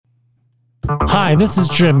Hi, this is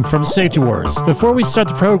Jim from Safety Wars. Before we start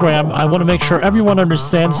the program, I want to make sure everyone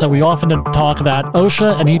understands that we often talk about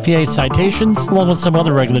OSHA and EPA citations, along with some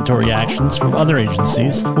other regulatory actions from other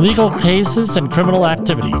agencies, legal cases, and criminal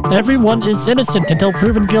activity. Everyone is innocent until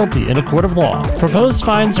proven guilty in a court of law. Proposed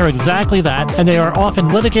fines are exactly that, and they are often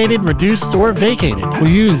litigated, reduced, or vacated. We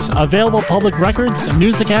use available public records,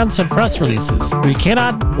 news accounts, and press releases. We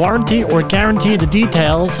cannot warranty or guarantee the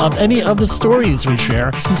details of any of the stories we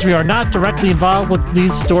share, since we are not directly involved with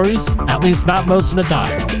these stories, at least not most of the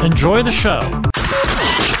time. Enjoy the show.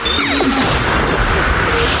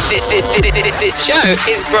 This show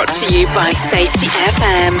is brought to you by Safety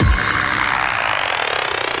FM.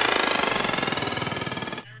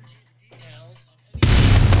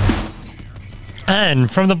 And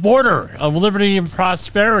from the border of liberty and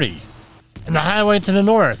prosperity and the highway to the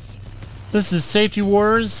north, this is Safety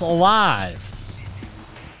Wars Live.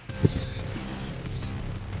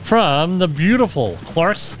 From the beautiful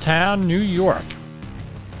Clarkstown, New York.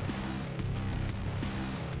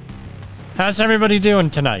 How's everybody doing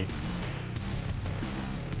tonight?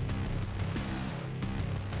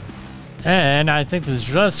 And I think this is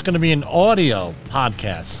just going to be an audio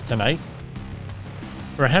podcast tonight.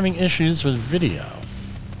 We're having issues with video.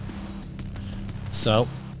 So,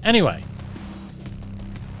 anyway.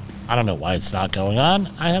 I don't know why it's not going on.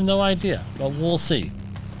 I have no idea, but we'll see.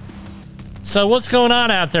 So what's going on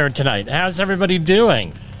out there tonight? How's everybody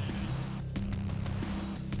doing?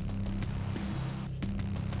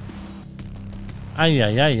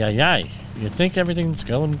 Ay. You think everything's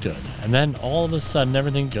going good, and then all of a sudden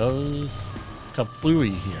everything goes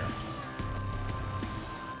kaplooey here.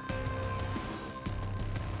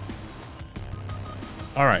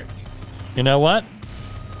 All right. You know what?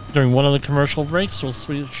 During one of the commercial breaks, we'll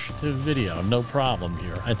switch to video. No problem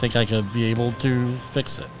here. I think I could be able to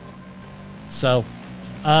fix it. So,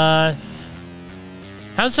 how's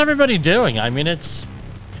everybody doing? I mean, it's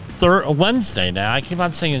Wednesday now. I keep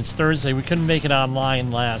on saying it's Thursday. We couldn't make it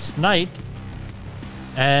online last night.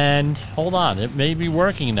 And hold on, it may be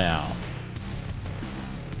working now.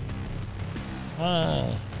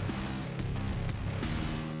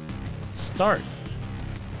 Start.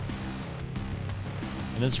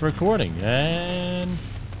 And it's recording. And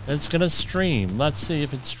it's going to stream. Let's see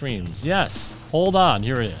if it streams. Yes. Hold on.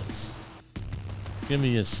 Here it is. Give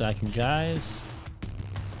me a second, guys.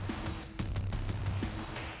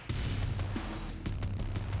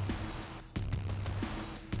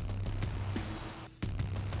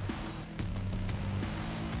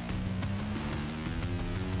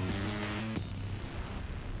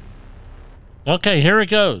 Okay, here it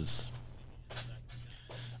goes.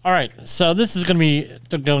 All right, so this is going to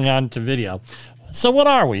be going on to video. So what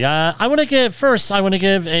are we? I want to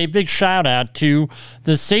give a big shout out to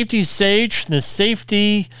the safety sage, the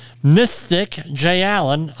safety mystic, Jay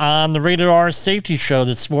Allen, on the Rated R Safety Show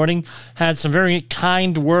this morning. Had some very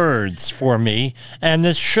kind words for me and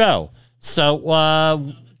this show.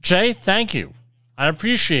 So, Jay, thank you. I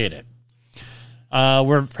appreciate it.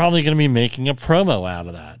 We're probably going to be making a promo out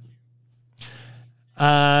of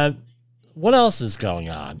that. What else is going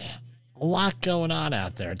on? A lot going on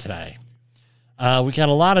out there today. We got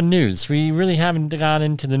a lot of news. We really haven't gone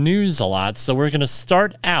into the news a lot, so we're going to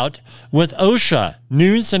start out with OSHA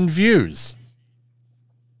News and Views.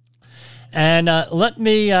 And let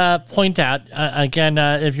me point out, again,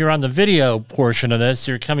 if you're on the video portion of this,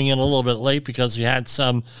 you're coming in a little bit late because we had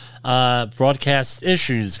some broadcast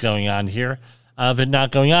issues going on here. But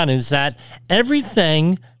not going on is that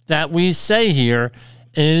everything that we say here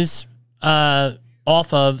is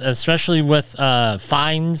off of, especially with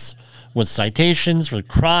fines, with citations, with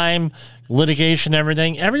crime, litigation,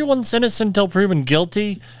 everything. Everyone's innocent until proven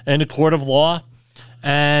guilty in a court of law.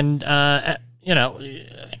 And, all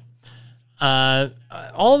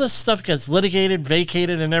this stuff gets litigated,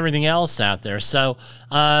 vacated, and everything else out there. So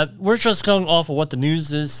we're just going off of what the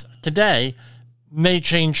news is today. May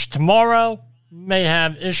change tomorrow, may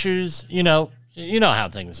have issues. You know how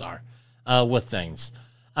things are with things.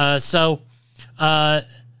 So we're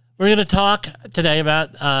going to talk today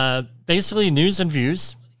about basically news and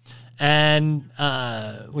views, and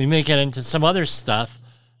we may get into some other stuff,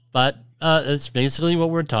 but it's basically what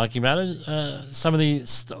we're talking about, some of the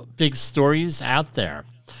big stories out there.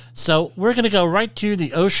 So we're going to go right to the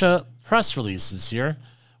OSHA press releases here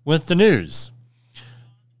with the news.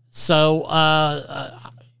 So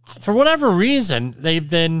for whatever reason, they've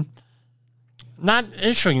been not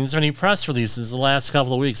issuing as many press releases the last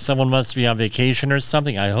couple of weeks. Someone must be on vacation or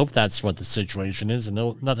something. I hope that's what the situation is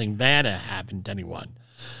and nothing bad happened to anyone.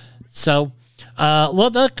 So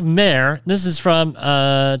Lubbock Mayor, this is from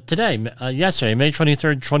yesterday, May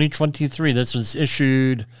 23rd, 2023. This was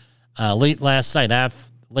issued late last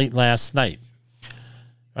night.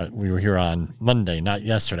 We were here on Monday, not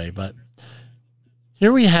yesterday, but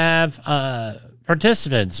here we have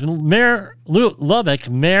participants. Mayor Lubbock,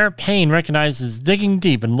 Mayor Payne recognizes Digging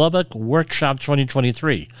Deep in Lubbock Workshop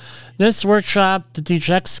 2023. This workshop to teach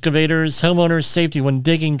excavators homeowners safety when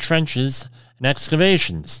digging trenches and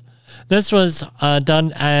excavations. This was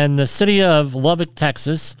done in the city of Lubbock,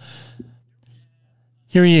 Texas.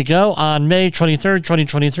 Here you go. On May 23rd,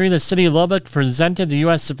 2023, the city of Lubbock presented the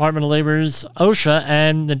U.S. Department of Labor's OSHA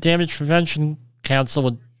and the Damage Prevention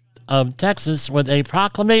Council of Texas with a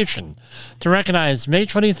proclamation to recognize May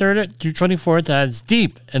 23rd to 24th as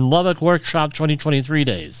Deep in Lubbock Workshop 2023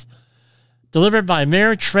 days. Delivered by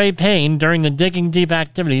Mayor Trey Payne during the Digging Deep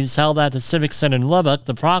activities held at the Civic Center in Lubbock,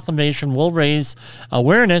 the proclamation will raise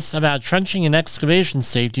awareness about trenching and excavation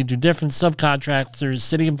safety to different subcontractors,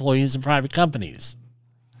 city employees, and private companies.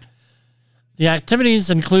 The activities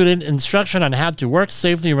included instruction on how to work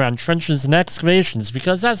safely around trenches and excavations,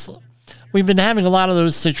 because we've been having a lot of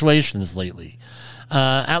those situations lately.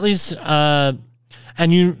 The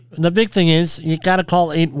big thing is you got to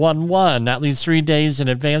call 811 at least 3 days in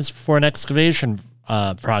advance for an excavation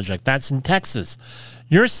project. That's in Texas.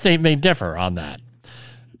 Your state may differ on that.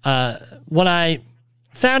 When I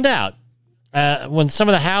found out, when some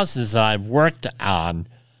of the houses I've worked on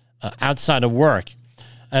outside of work,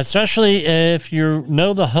 especially if you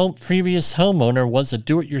know the previous homeowner was a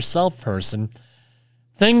do-it-yourself person,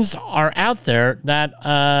 things are out there that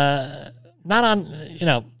not on,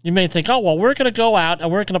 you may think, oh, well, we're going to go out and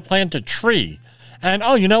we're going to plant a tree. And,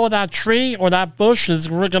 oh, you know what, that tree or that bush is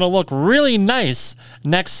going to look really nice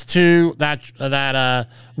next to that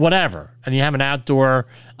whatever. And you have an outdoor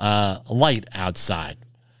light outside.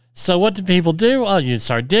 So what do people do? Oh, you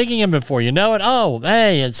start digging, and before you know it, oh,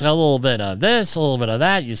 hey, it's a little bit of this, a little bit of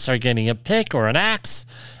that. You start getting a pick or an axe,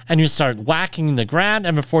 and you start whacking the ground,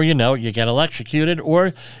 and before you know it, you get electrocuted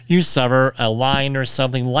or you sever a line or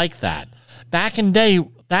something like that. Back in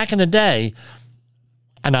the day,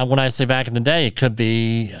 and when I say back in the day, it could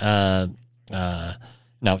be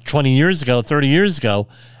 20 years ago, 30 years ago,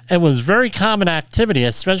 it was very common activity,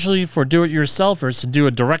 especially for do-it-yourselfers, to do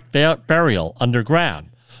a direct burial underground,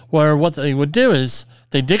 where what they would do is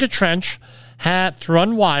they dig a trench,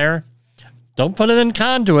 run wire, don't put it in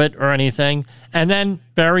conduit or anything, and then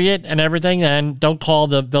bury it and everything, and don't call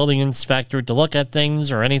the building inspector to look at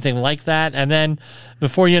things or anything like that, and then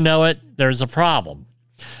before you know it, there's a problem.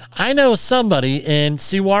 I know somebody in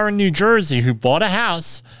Seawarren, New Jersey, who bought a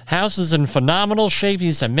house. House is in phenomenal shape.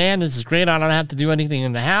 He said, man, this is great. I don't have to do anything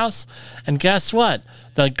in the house. And guess what?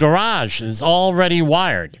 The garage is already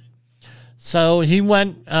wired. So he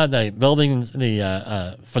went, for the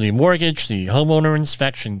mortgage, the homeowner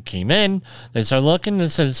inspection came in. They started looking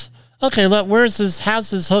and says, okay, look, where's this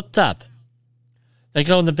house is hooked up? They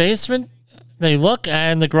go in the basement, they look,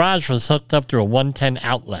 and the garage was hooked up through a 110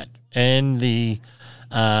 outlet. And the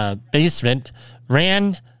basement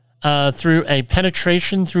ran through a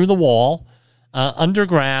penetration through the wall,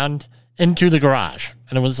 underground, into the garage.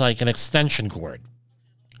 And it was like an extension cord.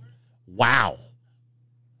 Wow.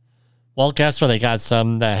 Well, guess what? They got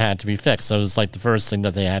some that had to be fixed. So it was like the first thing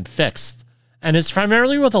that they had fixed. And it's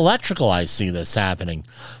primarily with electrical I see this happening.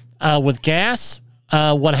 With gas,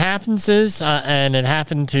 what happens is, and it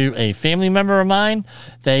happened to a family member of mine,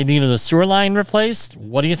 they needed a sewer line replaced.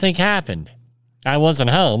 What do you think happened? I wasn't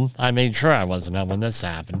home. I made sure I wasn't home when this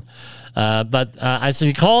happened. But I said,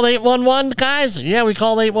 you called 811, guys? Yeah, we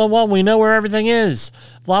called 811. We know where everything is.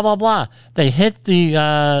 Blah, blah, blah. They hit the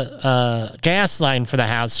gas line for the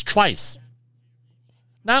house twice.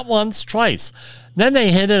 Not once, twice. Then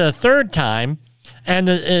they hit it a third time, and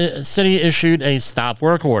the city issued a stop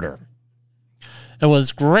work order. It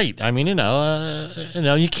was great. I mean,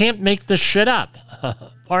 you can't make this shit up.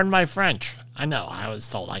 Pardon my French. I know, I was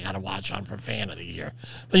told I got to watch on profanity here.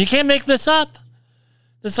 But you can't make this up.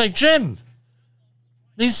 It's like, Jim,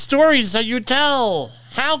 these stories that you tell,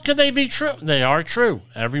 how could they be true? They are true,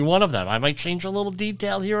 every one of them. I might change a little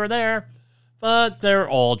detail here or there, but they're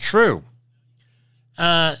all true.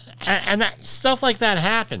 And that stuff like that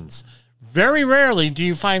happens. Very rarely do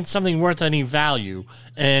you find something worth any value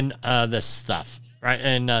in this stuff, right?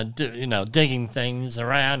 And, digging things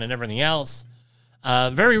around and everything else.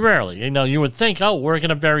 Very rarely. You would think, oh, we're going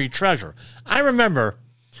to bury treasure. I remember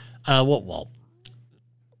what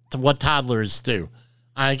toddlers do.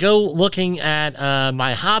 I go looking at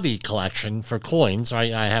my hobby collection for coins.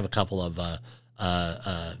 I have a couple of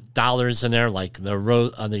dollars in there, like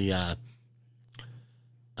the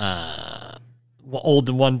old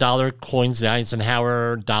 $1 coins, the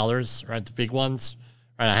Eisenhower dollars, right? The big ones.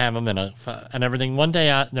 Right, I have them and everything. One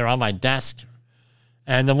day they're on my desk,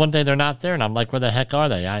 and then one day they're not there, and I'm like, where the heck are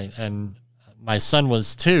they? And my son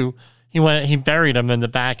was 2. He buried them in the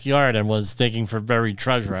backyard and was digging for buried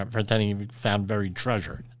treasure, pretending he found buried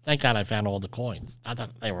treasure. Thank God I found all the coins. Not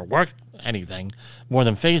that they were worth anything more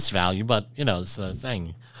than face value, but, it's a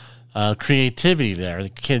thing. Creativity there, the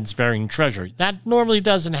kids burying treasure. That normally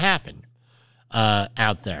doesn't happen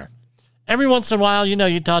out there. Every once in a while,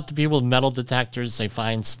 you talk to people with metal detectors, they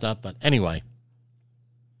find stuff. But anyway,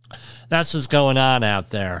 that's what's going on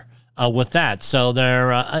out there with that. So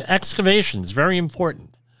their excavations, very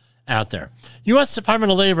important out there. U.S.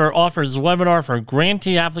 Department of Labor offers a webinar for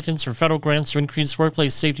grantee applicants for federal grants to increase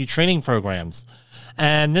workplace safety training programs.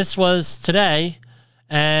 And this was today.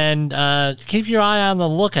 And keep your eye on the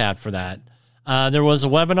lookout for that. There was a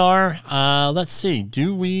webinar. Let's see.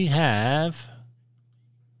 Do we have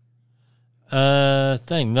a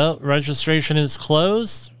thing? No, registration is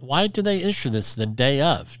closed. Why do they issue this the day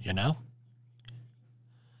of,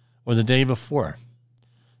 or the day before?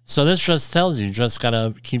 So this just tells you just got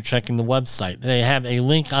to keep checking the website. They have a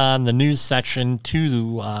link on the news section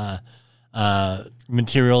to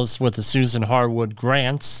materials with the Susan Harwood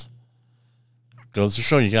grants. Goes to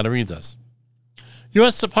show you got to read this.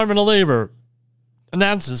 U.S. Department of Labor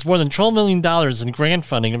announces more than $12 million in grant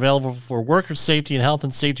funding available for worker safety and health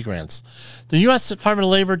and safety grants. The U.S. Department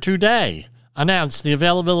of Labor today announced the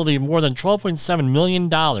availability of more than $12.7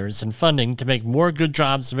 million in funding to make more good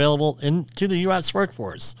jobs available to the U.S.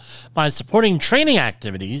 workforce by supporting training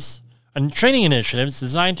activities and training initiatives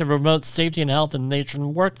designed to promote safety and health in the nation's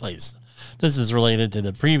workplace. This is related to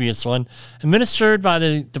the previous one. Administered by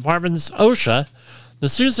the department's OSHA, the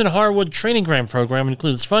Susan Harwood Training Grant Program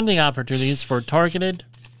includes funding opportunities for targeted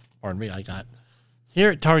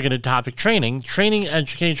topic training,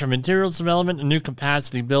 education, materials development, and new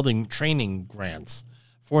capacity building training grants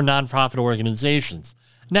for nonprofit organizations.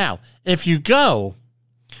 Now, if you go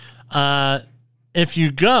and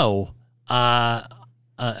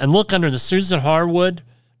look under the Susan Harwood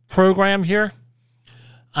program here,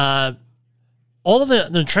 all of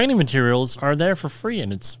the training materials are there for free,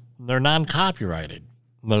 and they're non-copyrighted,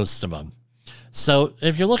 most of them. So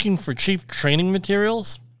if you're looking for cheap training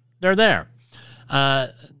materials, they're there.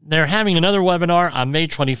 They're having another webinar on May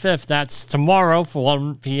 25th. That's tomorrow from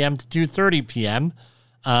 1 p.m. to 2:30 p.m.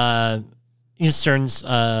 Eastern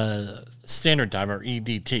Standard Time, or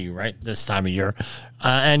EDT, right, this time of year.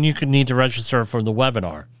 And you could need to register for the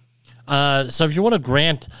webinar. So if you want a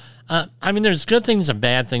grant, there's good things and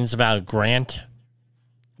bad things about a grant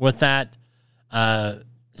with that.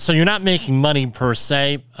 So you're not making money per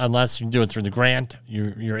se unless you do it through the grant.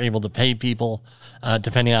 You're able to pay people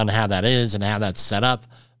depending on how that is and how that's set up.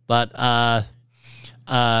 But,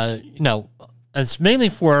 it's mainly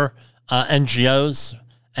for NGOs,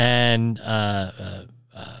 and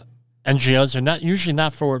NGOs are usually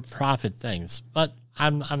not for-profit things. But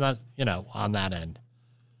I'm not, on that end.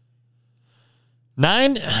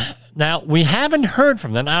 9, now, we haven't heard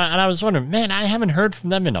from them, and I was wondering, man, I haven't heard from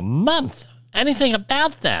them in a month. Anything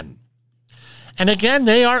about them. And again,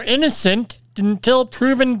 they are innocent until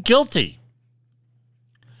proven guilty.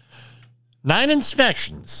 9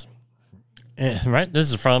 inspections. Right?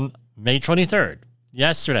 This is from May 23rd,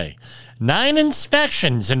 yesterday. 9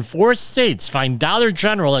 inspections in 4 states find Dollar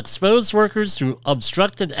General exposed workers to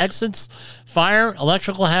obstructed exits, fire,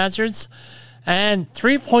 electrical hazards, and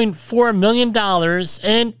 $3.4 million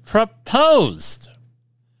in proposed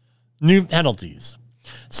new penalties.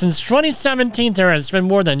 Since 2017, there has been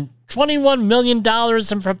more than $21 million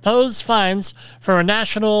in proposed fines for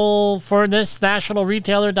this national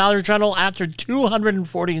retailer, Dollar General, after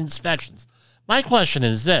 240 inspections. My question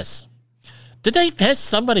is this. Did they piss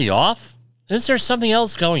somebody off? Is there something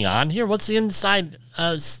else going on here? What's the inside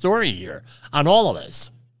story here on all of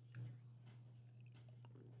this?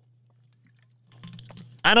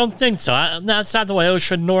 I don't think so. That's not the way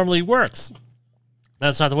OSHA normally works.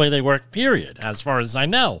 That's not the way they work, period, as far as I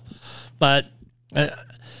know. But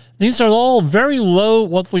these are all very low,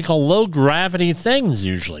 what we call low gravity things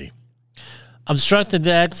usually. Obstructed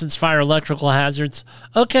exits, fire, electrical hazards.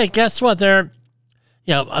 Okay, guess what? They're,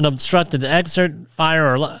 an obstructed exit,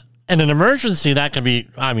 fire, and an emergency, that could be,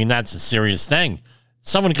 that's a serious thing.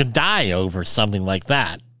 Someone could die over something like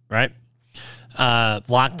that, right?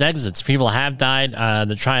 Blocked exits. People have died.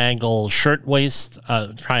 The Triangle Shirt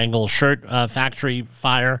factory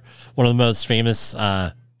fire, one of the most famous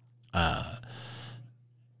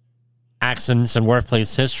accidents in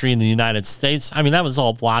workplace history in the United States. That was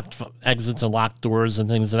all blocked exits and locked doors and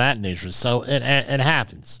things of that nature. So it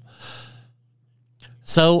happens.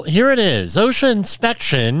 So here it is. OSHA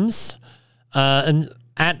inspections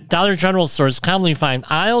at Dollar General stores commonly find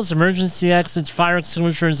aisles, emergency exits, fire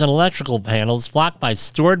extinguishers, and electrical panels blocked by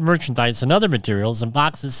stored merchandise and other materials and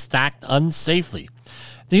boxes stacked unsafely.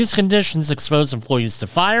 These conditions expose employees to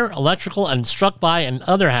fire, electrical, and struck by and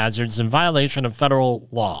other hazards in violation of federal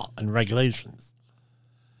law and regulations.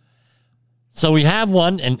 So we have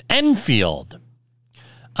one in Enfield,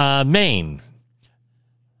 Maine.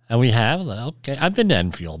 And we have, okay, I've been to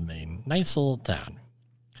Enfield, Maine. Nice little town.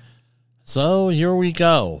 So here we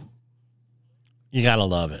go. You gotta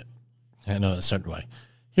love it. I know a certain way.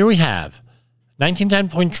 Here we have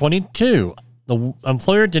 1910.22. The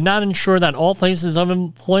employer did not ensure that all places of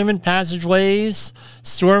employment, passageways,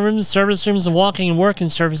 storerooms, service rooms, and walking and working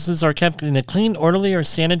surfaces are kept in a clean, orderly, or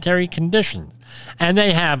sanitary condition. And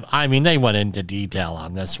they went into detail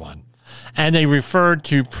on this one. And they referred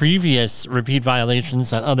to previous repeat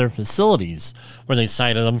violations at other facilities where they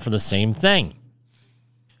cited them for the same thing.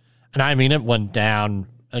 And it went down,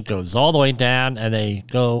 it goes all the way down, and they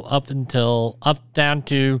go down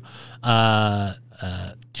to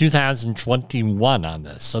 2021 on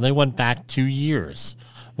this. So they went back 2 years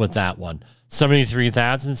with that one.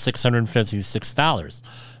 $73,656.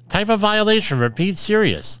 Type of violation, repeat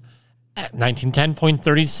serious.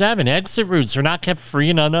 1910.37, exit routes are not kept free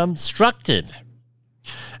and unobstructed.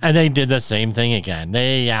 And they did the same thing again.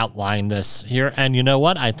 They outlined this here. And you know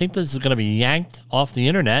what? I think this is going to be yanked off the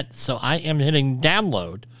internet. So I am hitting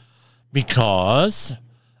download because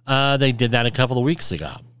they did that a couple of weeks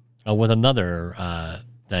ago with another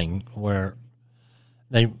thing where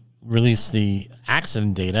they released the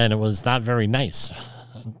accident data, and it was not very nice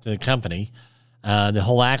to the company. The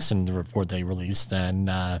whole accident report they released, and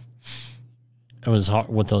it was hard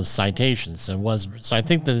with those citations. So I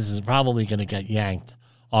think that this is probably going to get yanked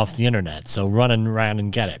off the internet. So run around and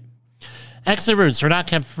get it. Exit routes are not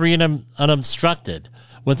kept free and unobstructed.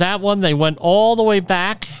 With that one, they went all the way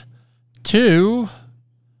back to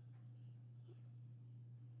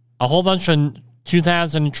a whole bunch of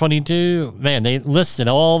 2022. Man, they listed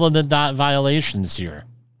all of the violations here.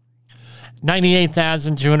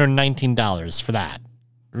 $98,219 for that.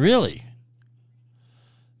 Really?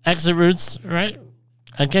 Exit routes, right?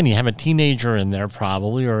 Again, you have a teenager in there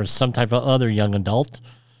probably, or some type of other young adult.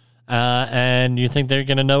 And you think they're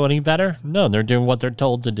going to know any better? No, they're doing what they're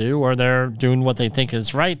told to do, or they're doing what they think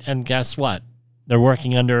is right. And guess what? They're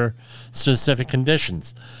working under specific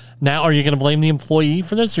conditions. Now, are you going to blame the employee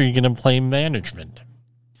for this, or are you going to blame management?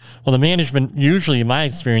 Well, the management, usually in my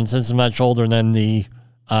experience, is much older than the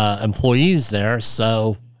employees there.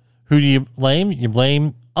 So who do you blame? You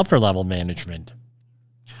blame upper level management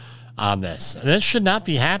on this. This should not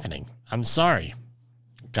be happening. I'm sorry,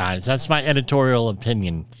 guys. That's my editorial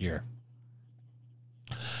opinion here.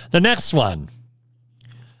 The next one.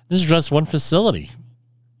 This is just one facility.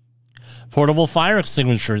 Portable fire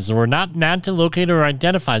extinguishers were not mounted, located, or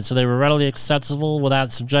identified, so they were readily accessible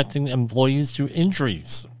without subjecting employees to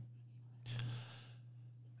injuries.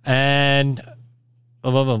 And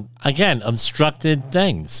again, obstructed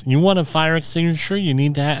things. You want a fire extinguisher? You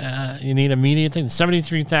need immediate things.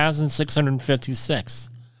 $73,656,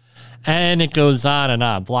 and it goes on and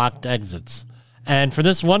on. Blocked exits, and for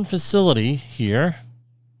this one facility here,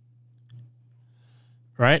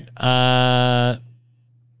 right?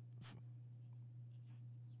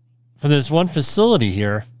 For this one facility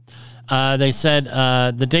here, they said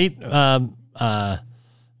the date that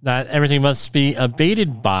everything must be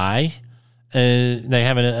abated by. They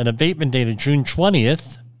have an abatement date of June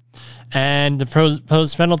 20th, and the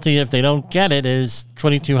proposed penalty if they don't get it is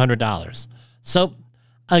 $2,200. So,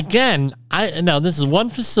 again, this is one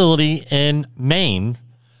facility in Maine,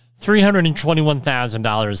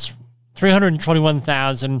 $321,000,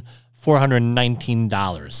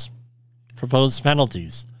 $321,419 proposed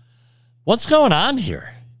penalties. What's going on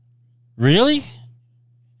here? Really?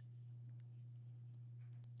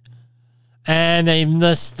 And they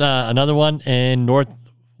list another one in 6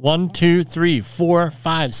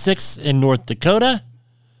 in North Dakota,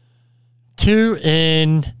 2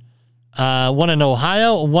 in one in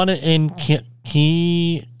Ohio, 1 in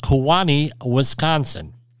Kewaunee,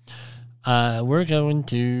 Wisconsin. We're going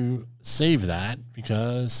to save that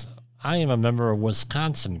because I am a member of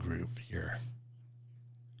Wisconsin group here.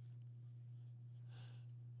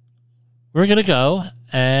 We're going to go,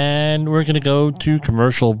 and we're going to go to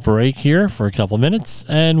commercial break here for a couple minutes,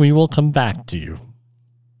 and we will come back to you.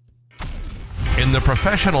 In the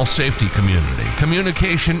professional safety community,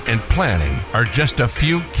 communication and planning are just a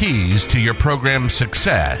few keys to your program's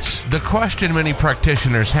success. The question many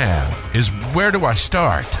practitioners have is, where do I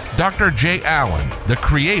start? Dr. Jay Allen, the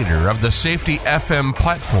creator of the Safety FM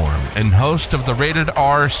platform and host of the Rated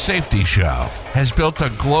R Safety Show, has built a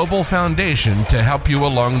global foundation to help you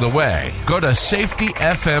along the way. Go to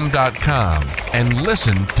safetyfm.com and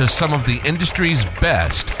listen to some of the industry's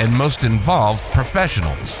best and most involved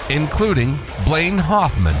professionals, including Blaine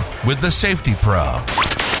Hoffman with the Safety Pro,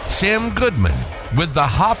 Sam Goodman with the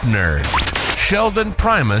Hop Nerd, Sheldon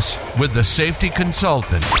Primus with the Safety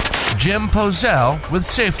Consultant, Jim Pozell with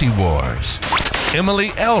Safety Wars,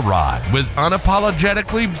 Emily Elrod with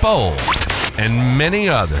Unapologetically Bold, and many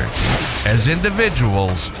others. As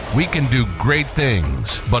individuals, we can do great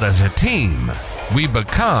things, but as a team, we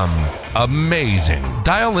become amazing.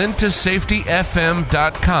 Dial into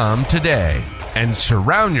safetyfm.com today and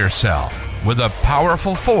surround yourself with a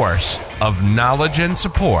powerful force of knowledge and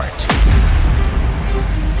support.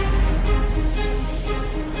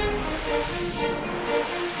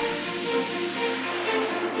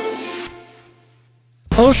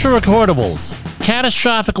 OSHA recordables,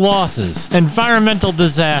 catastrophic losses, environmental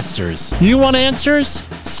disasters. You want answers?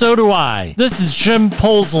 So do I. This is Jim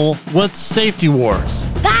Pozell with Safety Wars.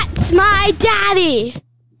 That's my daddy!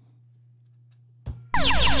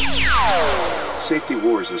 Safety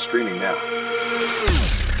Wars is streaming now.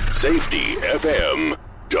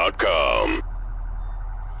 SafetyFM.com.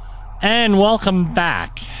 And welcome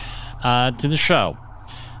back to the show.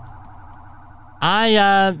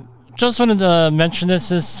 I just wanted to mention this.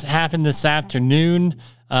 This happened this afternoon.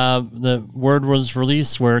 The word was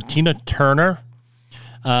released where Tina Turner,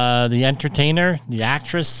 the entertainer, the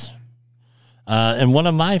actress, in one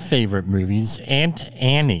of my favorite movies, Aunt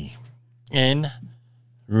Annie, in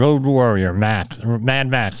Road Warrior Mad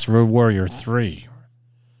Max Road Warrior 3,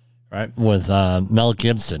 right, with Mel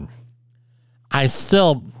Gibson. I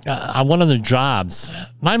still, on one of the jobs,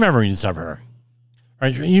 my memories of her,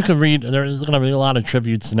 right, you can read, there's going to be a lot of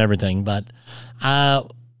tributes and everything, but I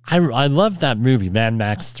love that movie, Mad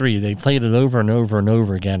Max 3. They played it over and over and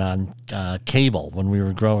over again on cable when we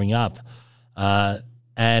were growing up.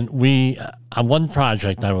 And we, on one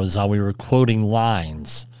project I was on, we were quoting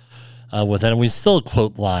lines with it, and we still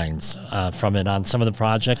quote lines from it on some of the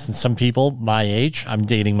projects, and some people my age, I'm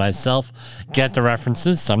dating myself, get the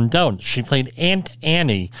references, some don't. She played Aunt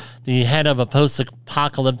Annie, the head of a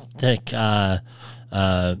post-apocalyptic town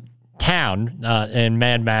in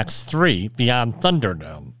Mad Max 3, Beyond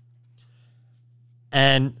Thunderdome.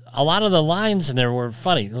 And a lot of the lines in there were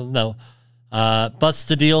funny. No, bust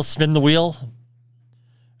the deal, spin the wheel,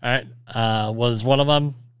 all right, was one of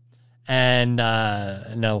them. And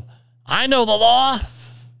no, I know the law.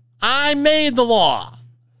 I made the law.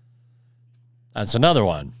 That's another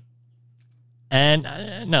one. And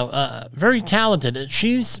very talented.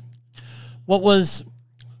 She's, what was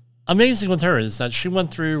amazing with her is that she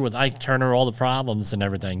went through with Ike Turner all the problems and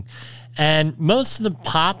everything. And most of the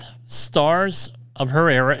pop stars of her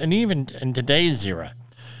era, and even in today's era,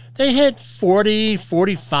 they hit 40,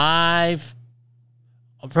 45,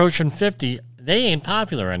 approaching 50. They ain't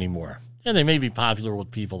popular anymore. And they may be popular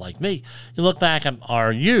with people like me. You look back at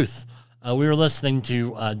our youth, we were listening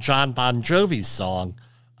to John Bon Jovi's song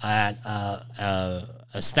at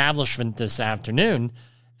Establishment this afternoon,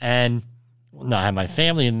 and I had my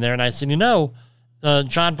family in there, and I said, John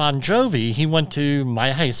Bon Jovi, he went to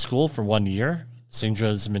my high school for 1 year, St.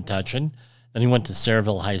 Joseph Metuchen. Then he went to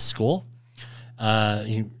Sayreville High School.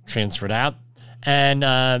 He transferred out.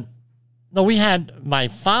 And we had, my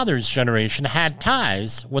father's generation had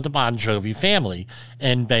ties with the Bon Jovi family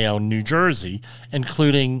in Bayonne, New Jersey,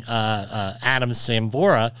 including Adam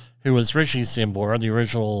Sambora, who was Richie Sambora, the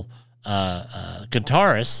original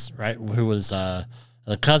guitarist, right, who was the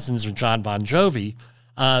cousins of John Bon Jovi.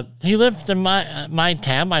 He lived in my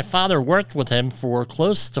town. My father worked with him for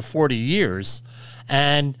close to 40 years.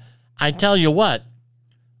 And I tell you what,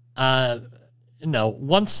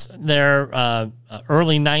 once their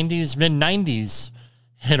early 90s, mid-90s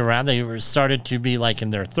hit around, they were started to be like in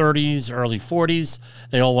their 30s, early 40s.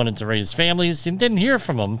 They all wanted to raise families and didn't hear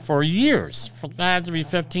from them for years. It had to be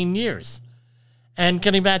 15 years. And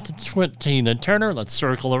getting back to Tina Turner, let's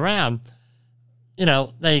circle around.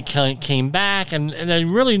 They came back, and they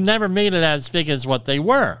really never made it as big as what they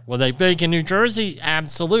were. Were they big in New Jersey?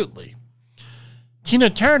 Absolutely.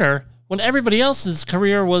 Tina Turner, when everybody else's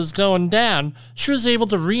career was going down, she was able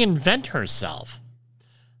to reinvent herself.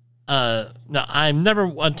 Now, I've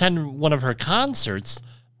never attended one of her concerts,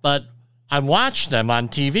 but I watched them on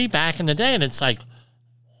TV back in the day, and it's like,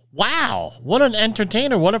 wow, what an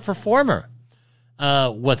entertainer, what a performer.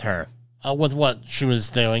 with her, with what she was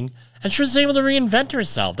doing. And she was able to reinvent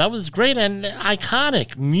herself. That was great and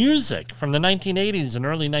iconic music from the 1980s and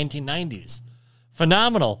early 1990s.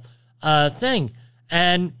 Phenomenal thing.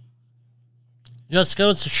 And just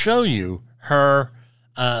goes to show you her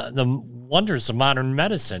the wonders of modern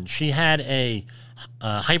medicine. She had a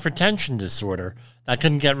hypertension disorder that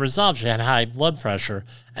couldn't get resolved. She had high blood pressure,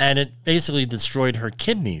 and it basically destroyed her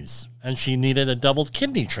kidneys, and she needed a double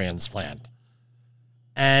kidney transplant.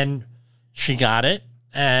 And she got it,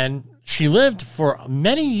 and she lived for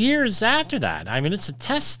many years after that. I mean, it's a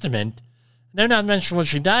testament. They're not mentioning what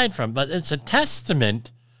she died from, but it's a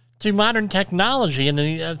testament to modern technology and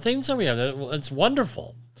the things that we have. It's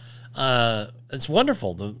wonderful. It's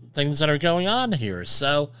wonderful, the things that are going on here.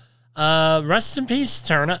 So, rest in peace,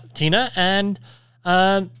 Tina. And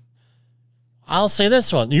I'll say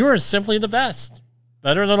this one. You are simply the best.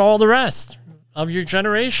 Better than all the rest of your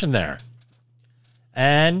generation there.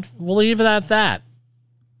 And we'll leave it at that.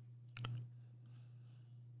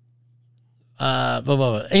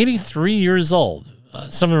 83 years old.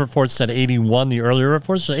 Some of the reports said 81, the earlier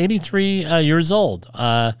reports, so 83 years old.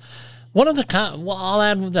 One of the, I'll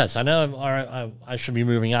add with this. I know I should be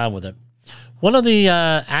moving on with it. One of the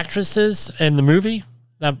actresses in the movie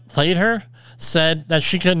that played her said that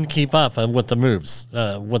she couldn't keep up with the moves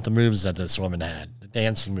that this woman had, the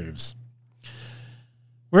dancing moves.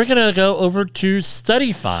 We're going to go over to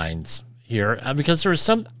study finds here because there are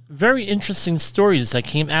some very interesting stories that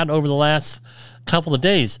came out over the last couple of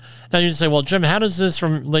days. Now you say, well, Jim, how does this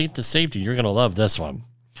relate to safety? You're going to love this one.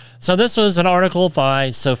 So this was an article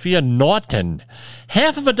by Sophia Norton.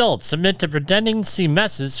 Half of adults admit to pretending to see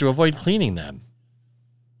messes to avoid cleaning them.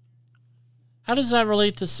 How does that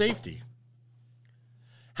relate to safety?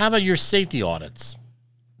 How about your safety audits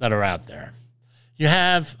that are out there? You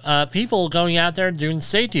have people going out there doing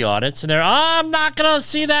safety audits, and they're, I'm not going to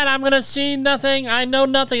see that. I'm going to see nothing. I know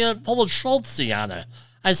nothing. Pull a Schultz on it.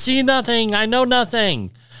 I see nothing. I know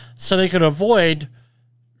nothing. So they could avoid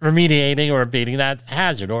remediating or abating that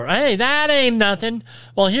hazard. Or, hey, that ain't nothing.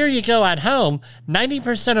 Well, here you go at home.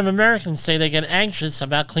 90% of Americans say they get anxious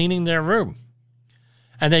about cleaning their room.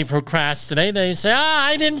 And they procrastinate. They say,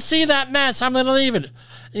 I didn't see that mess. I'm going to leave it.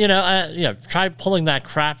 Try pulling that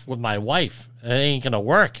crap with my wife. It ain't going to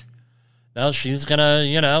work. No, she's going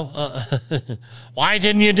to, why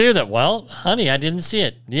didn't you do that? Well, honey, I didn't see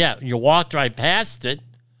it. Yeah, you walked right past it.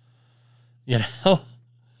 So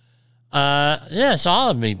I'll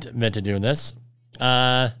admit to doing this.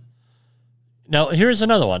 Now, here's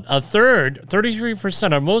another one. A third,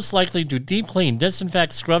 33%, are most likely to deep clean,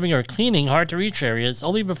 disinfect, scrubbing, or cleaning hard-to-reach areas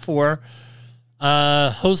only before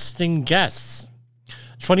hosting guests.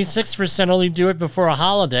 26% only do it before a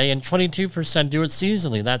holiday, and 22% do it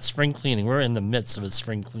seasonally. That's spring cleaning. We're in the midst of a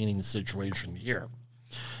spring cleaning situation here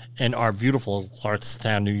in our beautiful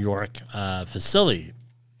Clarkstown, New York facility.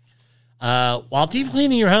 While deep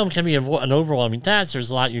cleaning your home can be an overwhelming task,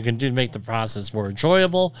 there's a lot you can do to make the process more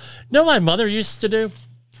enjoyable. You know what my mother used to do?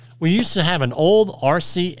 We used to have an old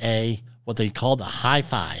RCA, what they called a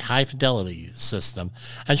hi-fi, high fidelity system,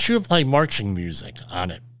 and she would play marching music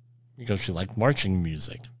on it because she liked marching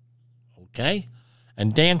music, okay?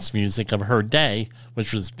 And dance music of her day,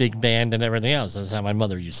 which was big band and everything else. That's how my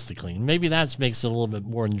mother used to clean. Maybe that makes it a little bit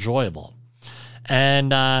more enjoyable.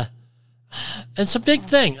 And it's a big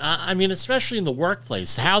thing. I mean, especially in the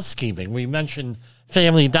workplace, housekeeping. We mentioned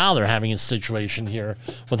Family Dollar having a situation here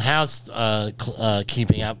with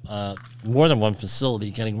housekeeping up more than one facility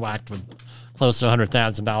getting whacked with close to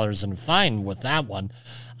 $100,000 in a fine with that one.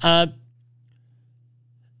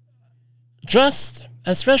 Just,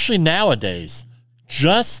 especially nowadays,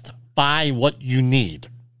 just buy what you need.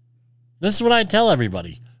 This is what I tell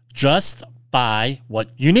everybody. Just buy what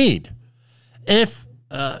you need. If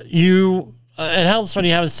it helps when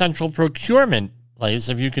you have a central procurement place,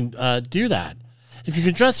 if you can do that. If you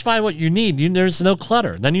can just buy what you need, there's no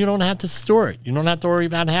clutter. Then you don't have to store it. You don't have to worry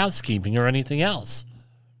about housekeeping or anything else.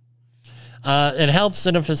 It helps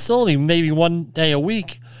in a facility, maybe one day a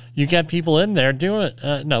week, you get people in there doing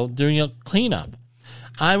a cleanup.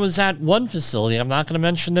 I was at one facility, I'm not going to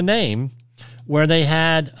mention the name, where they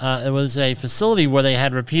had, it was a facility where they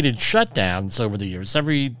had repeated shutdowns over the years.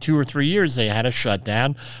 Every 2 or 3 years they had a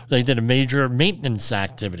shutdown. They did a major maintenance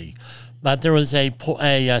activity. But there was a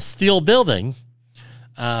steel building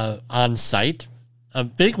on site, a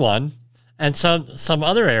big one, and some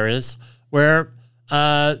other areas where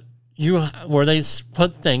they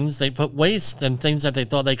put waste and things that they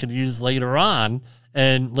thought they could use later on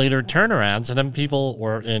and later turnarounds, and then people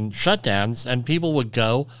were in shutdowns, and people would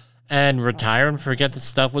go and retire and forget the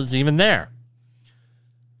stuff was even there.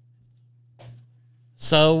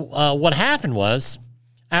 So what happened was,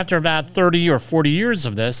 after about 30 or 40 years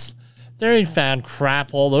of this, they found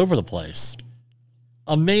crap all over the place.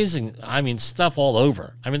 Amazing. I mean, stuff all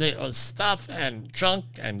over. I mean, stuff and junk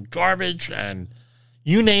and garbage and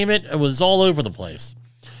you name it, it was all over the place.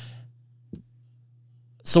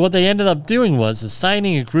 So what they ended up doing was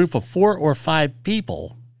assigning a group of 4 or 5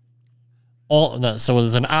 people. So it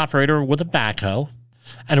was an operator with a backhoe,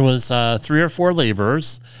 and it was 3 or 4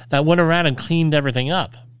 laborers that went around and cleaned everything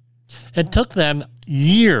up. It took them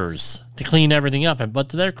years to clean everything up, but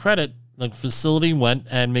to their credit, the facility went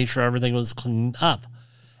and made sure everything was cleaned up.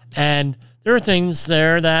 And there are things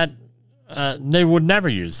there that they would never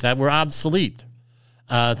use, that were obsolete.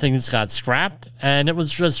 Things got scrapped, and it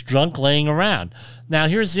was just junk laying around. Now,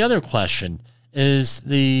 here's the other question, is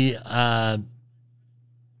the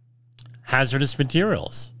hazardous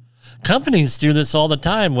materials. Companies do this all the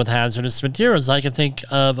time with hazardous materials. I can think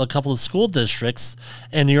of a couple of school districts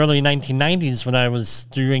in the early 1990s when I was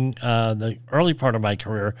doing the early part of my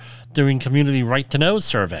career doing community right-to-know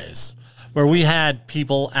surveys, where we had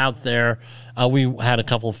people out there. We had a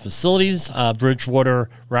couple of facilities, Bridgewater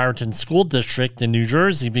Raritan School District in New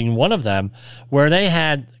Jersey being one of them, where they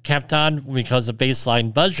had kept on because of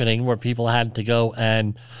baseline budgeting, where people had to go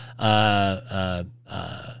and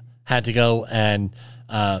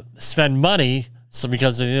spend money. So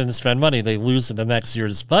because they didn't spend money, they lose in the next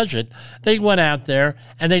year's budget. They went out there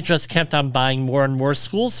and they just kept on buying more and more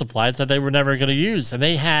school supplies that they were never going to use. And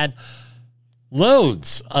they had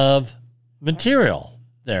loads of material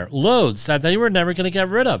there, loads that they were never going to get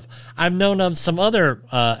rid of. I've known of some other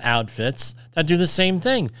outfits that do the same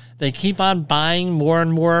thing. They keep on buying more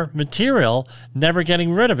and more material, never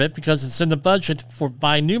getting rid of it because it's in the budget for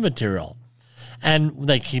buying new material. And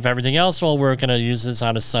they keep everything else. Well, we're going to use this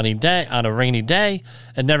on a sunny day, on a rainy day,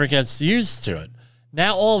 and never gets used to it.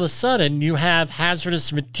 Now, all of a sudden, you have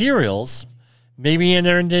hazardous materials, maybe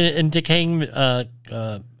in decaying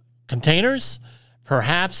containers.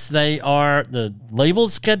 Perhaps the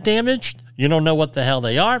labels get damaged. You don't know what the hell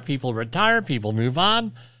they are. People retire, people move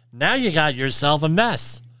on. Now you got yourself a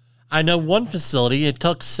mess. I know one facility, it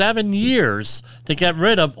took 7 years to get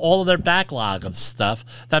rid of all of their backlog of stuff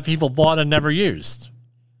that people bought and never used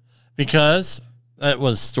because it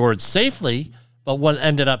was stored safely. But what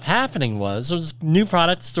ended up happening was it was new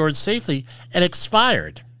products stored safely and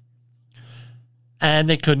expired, and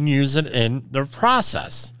they couldn't use it in their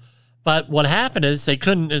process. But what happened is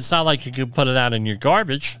it's not like you could put it out in your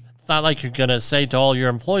garbage. It's not like you're going to say to all your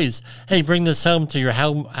employees, hey, bring this home to your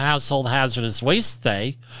household hazardous waste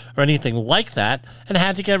day or anything like that, and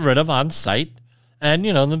had to get rid of on site and,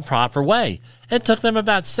 the proper way. It took them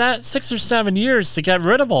about 6 or 7 years to get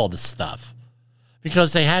rid of all this stuff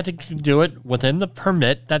because they had to do it within the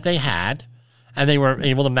permit that they had, and they were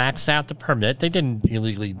able to max out the permit. They didn't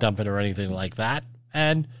illegally dump it or anything like that,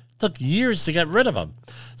 and took years to get rid of them.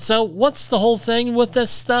 So what's the whole thing with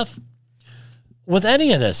this stuff? With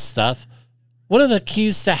any of this stuff, one of the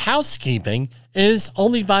keys to housekeeping is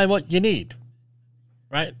only buy what you need,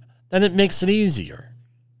 right? Then it makes it easier.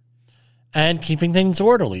 And keeping things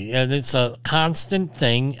orderly. And it's a constant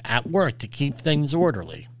thing at work to keep things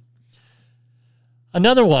orderly.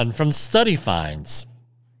 Another one from study finds.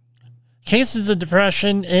 Cases of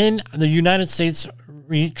depression in the United States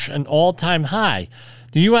reach an all-time high.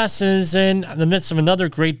 The U.S. is in the midst of another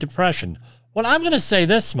Great Depression. Well, I'm going to say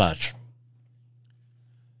this much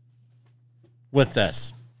with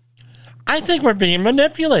this. I think we're being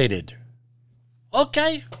manipulated.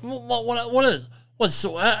 Okay? We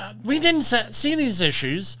didn't see these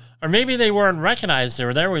issues, or maybe they weren't recognized they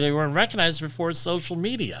were there, or they weren't recognized before social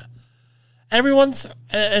media.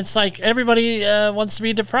 It's like everybody wants to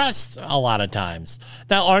be depressed a lot of times.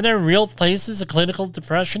 Now, are there real places of clinical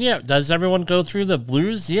depression? Yeah. Does everyone go through the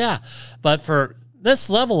blues? Yeah. But for this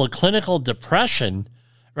level of clinical depression,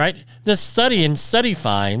 right, this study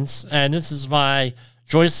finds, and this is by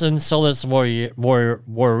Joycelyn Solis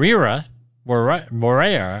Moreira.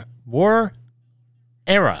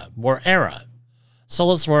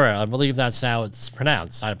 Solis Moreira, I believe that's how it's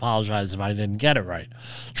pronounced. I apologize if I didn't get it right.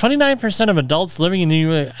 29% of adults living in the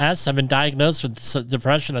U.S. have been diagnosed with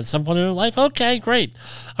depression at some point in their life. Okay, great.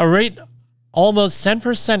 A rate almost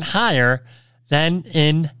 10% higher than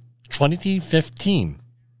in 2015.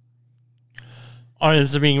 Or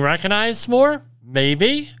is it being recognized more?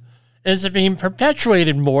 Maybe. Is it being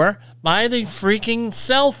perpetuated more by the freaking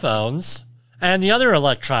cell phones and the other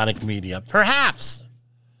electronic media? Perhaps.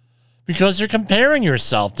 Because you're comparing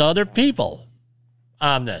yourself to other people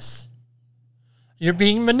on this. You're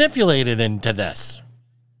being manipulated into this.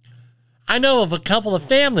 I know of a couple of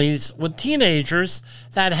families with teenagers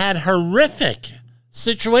that had horrific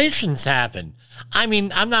situations happen. I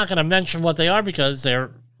mean, I'm not going to mention what they are because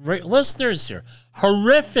they're listeners here.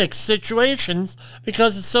 Horrific situations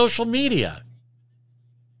because of social media.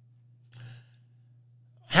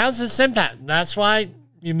 How's this impact? That's why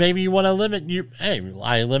maybe you want to limit your. Hey,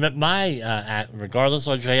 I limit my, regardless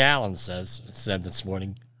of what Jay Allen said this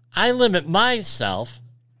morning. I limit myself,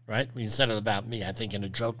 right? You said it about me, I think in a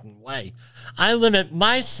joking way. I limit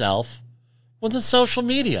myself with the social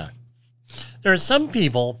media. There are some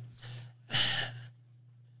people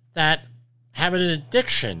that have an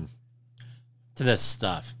addiction to this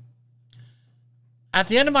stuff. At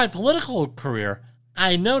the end of my political career,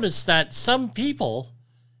 I noticed that some people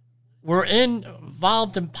were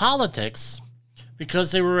involved in politics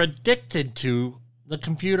because they were addicted to the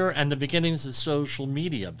computer and the beginnings of social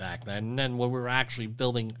media back then, and then when we were actually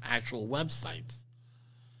building actual websites,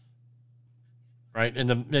 right, in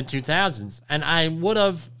the mid-2000s. And I would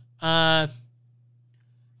have,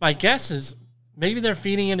 my guess is maybe they're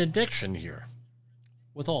feeding an addiction here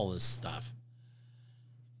with all this stuff.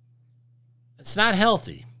 It's not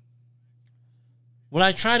healthy. What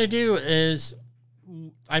I try to do is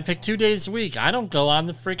I pick 2 days a week. I don't go on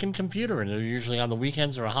the freaking computer, and they're usually on the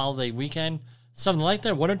weekends or a holiday weekend, something like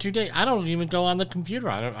that. 1 or 2 days. I don't even go on the computer.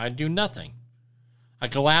 I do nothing. I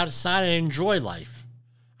go outside and enjoy life.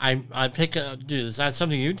 I pick a, dude, is that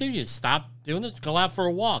something you do? You stop doing it? Go out for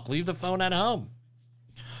a walk. Leave the phone at home.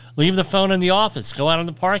 Leave the phone in the office. Go out in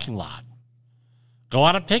the parking lot. Go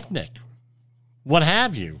on a picnic. What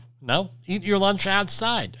have you? No? Eat your lunch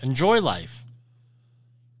outside. Enjoy life.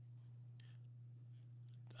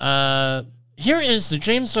 Here is the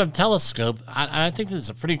James Webb Telescope. I think this is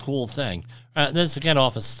a pretty cool thing. This, again,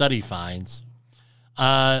 off of Study Finds.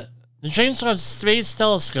 The James Webb Space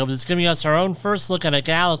Telescope is giving us our own first look at a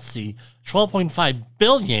galaxy 12.5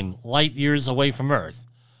 billion light years away from Earth.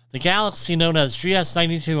 The galaxy, known as GS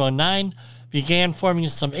 9209, began forming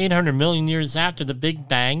some 800 million years after the Big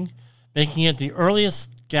Bang, making it the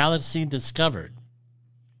earliest galaxy discovered.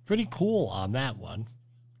 Pretty cool on that one.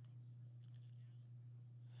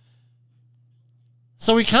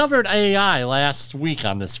 So we covered AI last week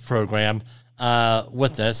on this program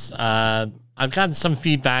with this. I've gotten some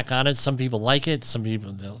feedback on it. Some people like it. Some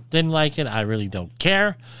people didn't like it. I really don't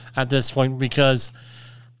care at this point because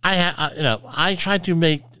I try to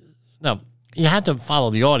make. No, you have to follow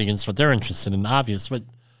the audience, what they're interested in, obvious, but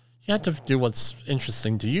you have to do what's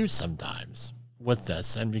interesting to you sometimes with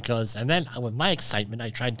this. And then with my excitement, I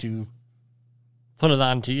tried to put it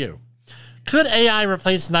on to you. Could AI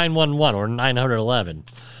replace 911 or 911?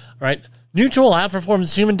 Right? New tool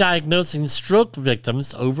outperforms human diagnosing stroke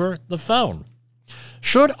victims over the phone.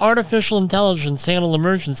 Should artificial intelligence handle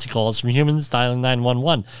emergency calls from humans dialing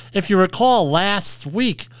 911? If you recall, last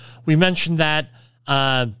week we mentioned that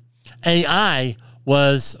AI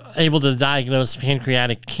was able to diagnose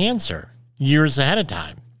pancreatic cancer years ahead of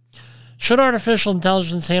time. Should artificial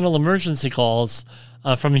intelligence handle emergency calls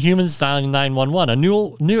from humans dialing 911? A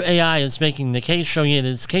new AI is making the case, showing it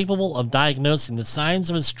is capable of diagnosing the signs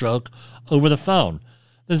of a stroke over the phone.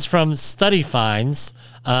 This is from Study Finds,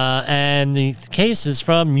 and the case is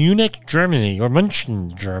from Munich, Germany, or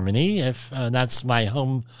München, Germany, if that's my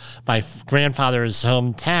grandfather's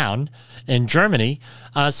hometown in Germany.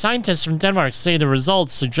 Scientists from Denmark say the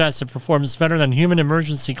results suggest it performs better than human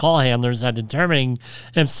emergency call handlers at determining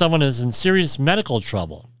if someone is in serious medical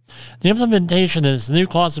trouble. The implementation of this new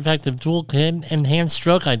cost-effective tool can enhance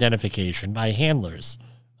stroke identification by handlers.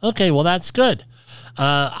 Okay, well, that's good.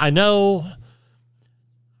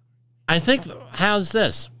 How's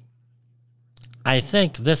this? I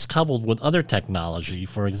think this coupled with other technology,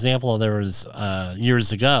 for example, there was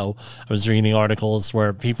years ago, I was reading articles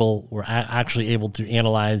where people were actually able to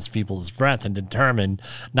analyze people's breath and determine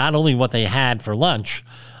not only what they had for lunch,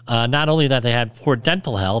 not only that they had poor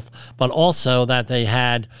dental health, but also that they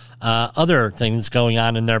had other things going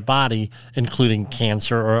on in their body, including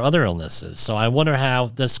cancer or other illnesses. So I wonder how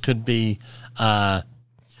this could be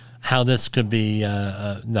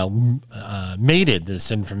mated,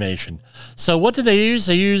 this information. So what do they use?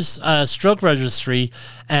 They use Stroke Registry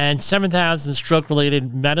and 7,000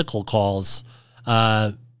 stroke-related medical calls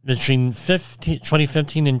between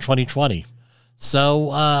 2015 and 2020.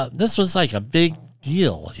 So this was like a big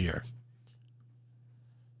deal here.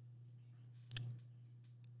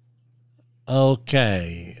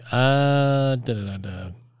 Okay.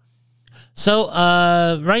 So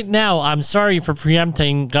right now, I'm sorry for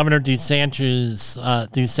preempting Governor DeSantis's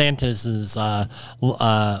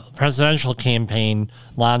presidential campaign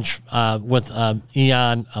launch with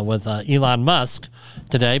Elon Musk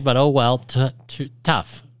today, but oh well,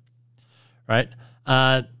 tough, right?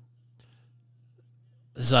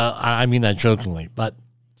 So I mean that jokingly, but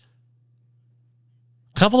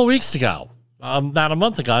a couple of weeks ago, about a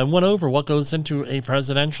month ago, I went over what goes into a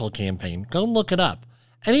presidential campaign. Go and look it up.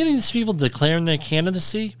 Any of these people declaring their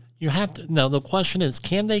candidacy, you have to know. The question is,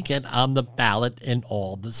 can they get on the ballot in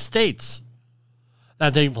all the states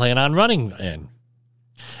that they plan on running in?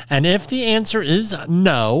 And if the answer is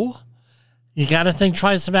no, you got to think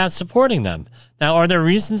twice about supporting them. Now, are there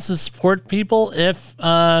reasons to support people if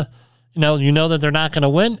you know that they're not going to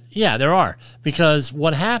win? Yeah, there are. Because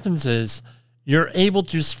what happens is you're able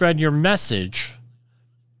to spread your message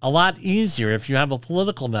a lot easier if you have a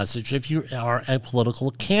political message, if you are a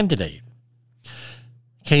political candidate.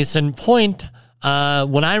 Case in point,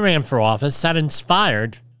 when I ran for office, that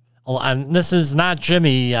inspired, and this is not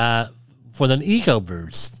Jimmy for the ego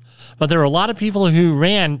boost, but there were a lot of people who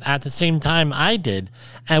ran at the same time I did,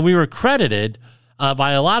 and we were credited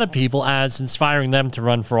by a lot of people as inspiring them to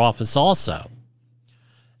run for office also.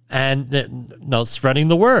 And spreading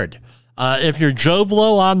the word. If you're Joe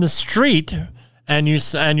Blow on the street and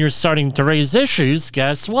you're starting to raise issues,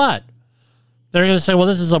 guess what? They're going to say, well,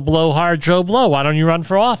 this is a blowhard Joe Blow. Why don't you run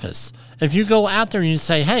for office? If you go out there and you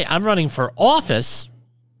say, hey, I'm running for office,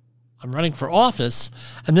 and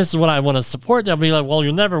this is what I want to support, they'll be like, well,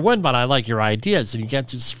 you'll never win, but I like your ideas. And you get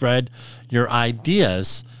to spread your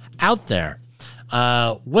ideas out there.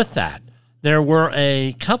 With that, there were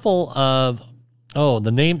a couple of,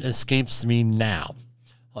 the name escapes me now.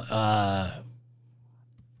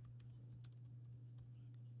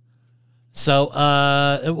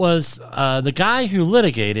 It was the guy who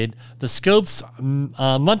litigated the Scopes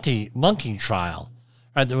monkey trial,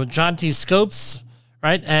 right? There was John T. Scopes,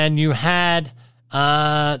 right? And you had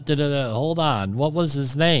hold on, what was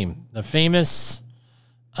his name? The famous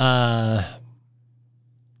William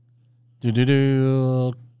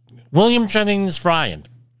Jennings Bryan.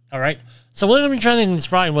 All right. So William Jennings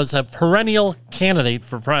Bryan was a perennial candidate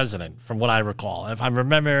for president, from what I recall, if I'm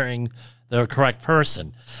remembering the correct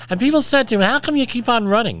person. And people said to him, how come you keep on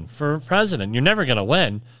running for president? You're never going to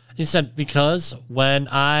win. He said, because when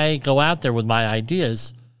I go out there with my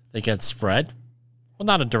ideas, they get spread. Well,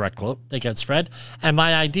 not a direct quote. They get spread. And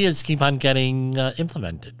my ideas keep on getting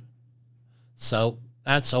implemented. So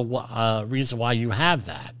that's a reason why you have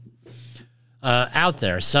that out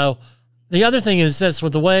there. So the other thing is this,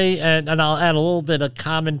 with the way, and I'll add a little bit of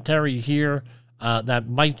commentary here that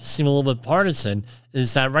might seem a little bit partisan,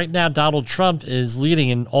 is that right now Donald Trump is leading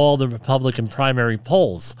in all the Republican primary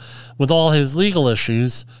polls. With all his legal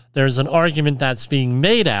issues, there's an argument that's being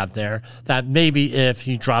made out there that maybe if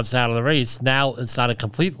he drops out of the race, now it's not a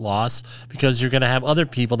complete loss because you're going to have other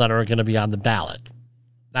people that are going to be on the ballot.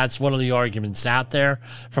 That's one of the arguments out there.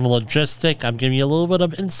 From a logistic, I'm giving you a little bit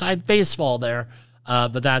of inside baseball there.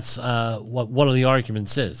 But that's what one of the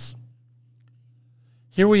arguments is.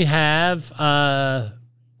 Here we have no,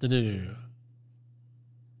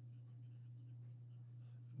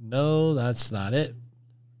 that's not it.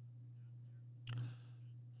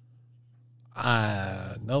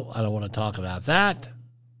 No, I don't want to talk about that.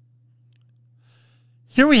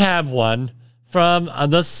 Here we have one from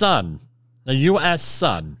the Sun, the U.S.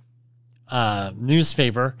 Sun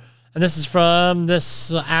newspaper, and this is from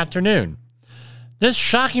this afternoon. This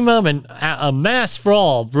shocking moment, a mass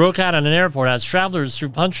brawl broke out at an airport as travelers threw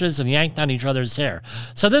punches and yanked on each other's hair.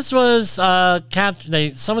 So this was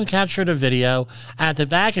someone captured a video at the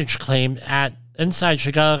baggage claim inside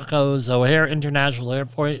Chicago's O'Hare International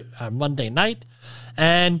Airport Monday night.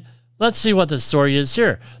 And let's see what the story is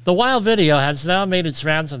here. The wild video has now made its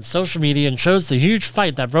rounds on social media and shows the huge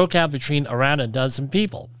fight that broke out between around a dozen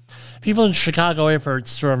people. People in Chicago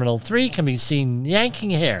Airport's Terminal 3 can be seen yanking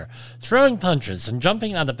hair, throwing punches, and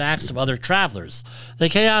jumping on the backs of other travelers. The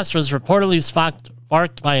chaos was reportedly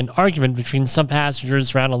sparked by an argument between some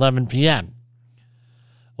passengers around 11 p.m.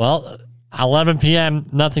 Well, 11 p.m.,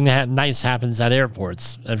 nothing nice happens at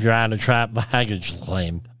airports if you're on a trapped baggage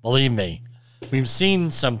claim. Believe me, we've seen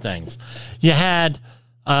some things. You had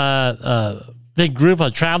a big group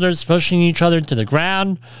of travelers pushing each other to the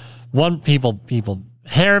ground. People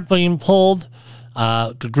hair being pulled.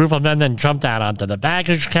 A group of men then jumped out onto the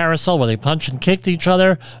baggage carousel where they punched and kicked each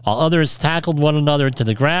other while others tackled one another to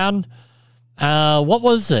the ground. What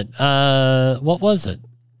was it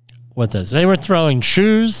with this? They were throwing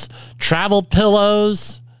shoes, travel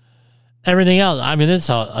pillows, everything else. I mean, it's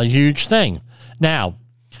a huge thing. Now,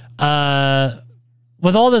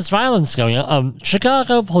 with all this violence going on,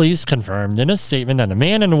 Chicago police confirmed in a statement that a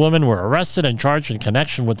man and a woman were arrested and charged in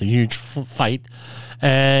connection with the huge fight.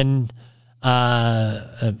 And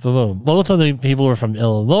both of the people were from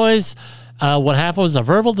Illinois. What happened was a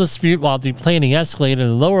verbal dispute while deplaning escalated in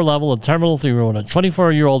the lower level of Terminal 3 when a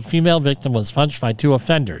 24-year-old female victim was punched by two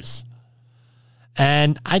offenders.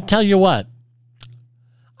 And I tell you what,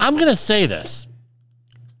 I'm going to say this.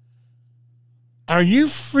 Are you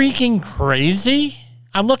freaking crazy?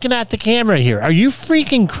 I'm looking at the camera here. Are you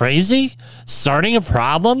freaking crazy? Starting a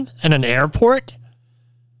problem in an airport?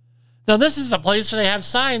 Now, this is the place where they have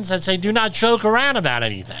signs that say, do not joke around about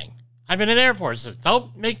anything. I've been in airports that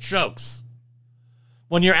don't make jokes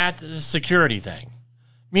when you're at the security thing.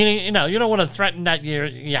 Meaning, you don't want to threaten that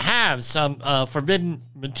you have some forbidden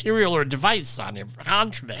material or device on your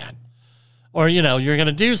contraband. Or, you're going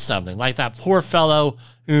to do something. Like that poor fellow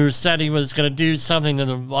who said he was going to do something in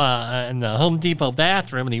the Home Depot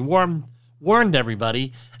bathroom, and he warned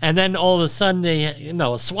everybody, and then all of a sudden,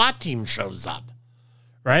 a SWAT team shows up,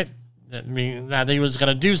 right? I mean, that he was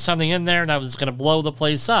going to do something in there that was going to blow the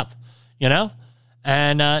place up,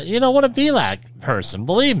 And you don't want to be that person,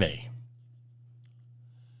 believe me.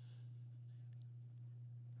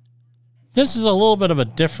 This is a little bit of a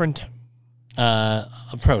different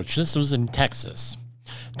approach. This was in Texas.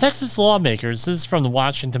 Texas lawmakers, this is from the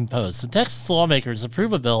Washington Post, the Texas lawmakers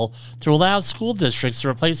approve a bill to allow school districts to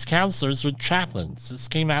replace counselors with chaplains. This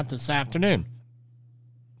came out this afternoon.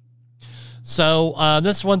 So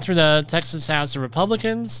this went through the Texas House of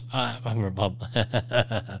Republicans. What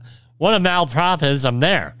a malpropism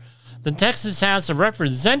there. The Texas House of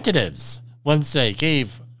Representatives Wednesday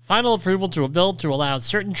gave final approval to a bill to allow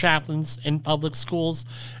certain chaplains in public schools,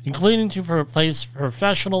 including to replace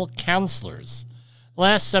professional counselors. The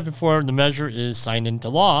last step before the measure is signed into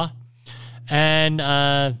law. And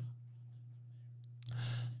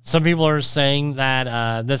some people are saying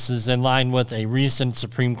that this is in line with a recent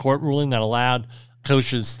Supreme Court ruling that allowed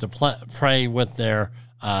coaches to pray with their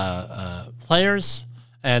players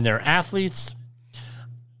and their athletes.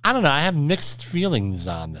 I don't know. I have mixed feelings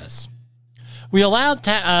on this. We allowed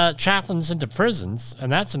chaplains into prisons, and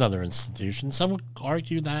that's another institution. Some would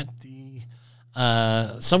argue that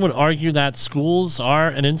schools are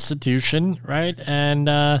an institution, right? And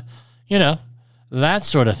that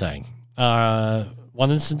sort of thing.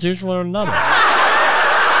 One institution or another.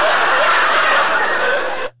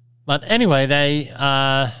 But anyway,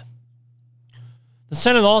 the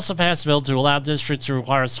Senate also passed a bill to allow districts to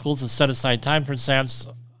require schools to set aside time for staff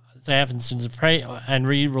and students to pray and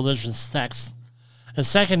read religious texts. A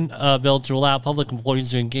second bill to allow public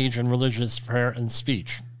employees to engage in religious prayer and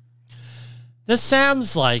speech. This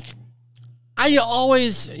sounds like, I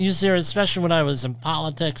always used to hear, especially when I was in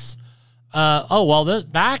politics,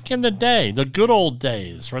 back in the day, the good old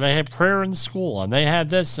days, where they had prayer in school, and they had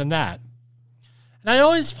this and that. And I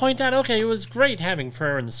always point out, okay, it was great having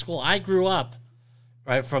prayer in the school. I grew up,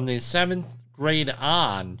 right, from the 7th grade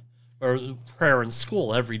on, or prayer in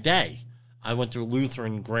school every day. I went to a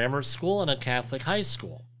Lutheran grammar school and a Catholic high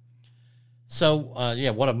school. So,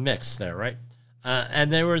 what a mix there, right?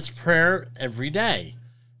 And there was prayer every day.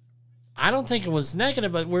 I don't think it was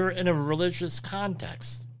negative, but we're in a religious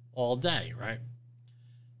context all day, right?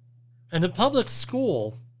 In the public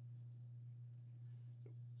school,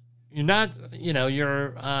 this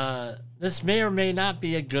may or may not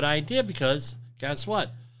be a good idea because, guess what?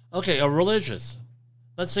 Okay,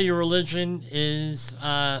 let's say your religion is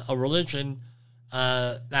a religion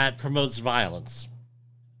that promotes violence.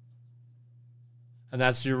 And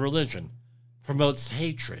that's your religion. Promotes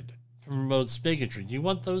hatred. Promotes bigotry. Do you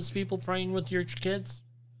want those people praying with your kids?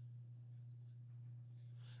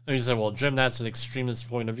 And you say, well, Jim, that's an extremist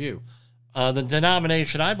point of view. The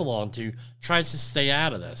denomination I belong to tries to stay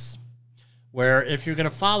out of this. Where if you're going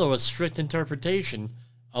to follow a strict interpretation,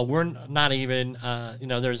 we're not even,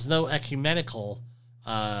 there's no ecumenical.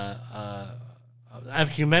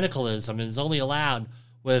 Ecumenicalism is only allowed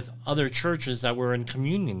with other churches that we're in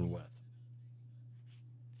communion with.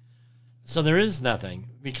 So there is nothing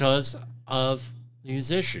because of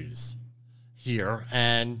these issues here,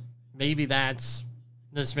 and maybe this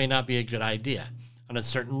may not be a good idea on a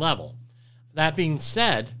certain level. That being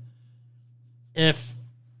said, if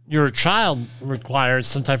your child requires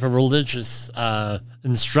some type of religious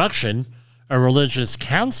instruction or religious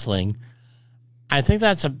counseling, I think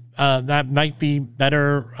that might be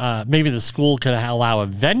better. Maybe the school could allow a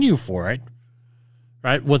venue for it,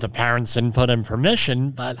 right, with the parents' input and permission.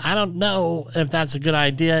 But I don't know if that's a good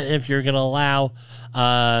idea if you're going to allow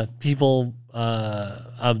people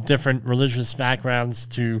of different religious backgrounds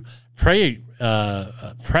to pray,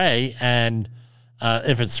 and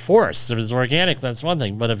if it's forced. If it's organic, that's one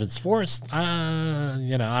thing. But if it's forced, I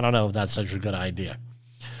don't know if that's such a good idea.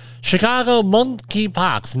 Chicago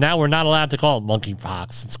monkeypox. Now we're not allowed to call it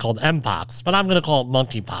monkeypox. It's called Mpox, but I'm going to call it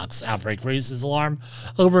monkeypox. Outbreak raises alarm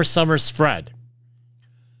over summer spread.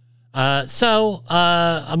 A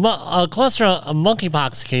cluster of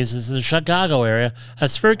monkeypox cases in the Chicago area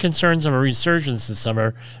has spurred concerns of a resurgence this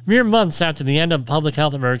summer, mere months after the end of public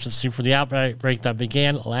health emergency for the outbreak that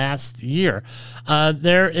began last year.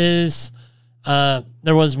 There was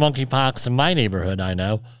monkeypox in my neighborhood, I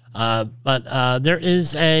know, but there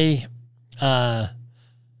is the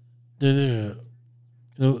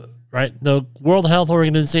World Health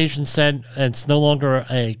Organization said it's no longer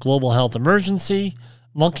a global health emergency.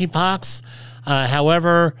 Monkeypox.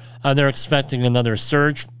 However, they're expecting another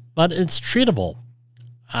surge, but it's treatable.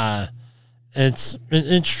 It's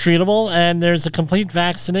treatable, and there's a complete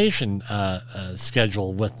vaccination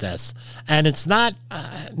schedule with this. And it's not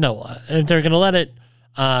if they're going to let it,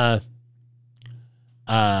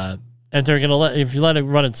 if you let it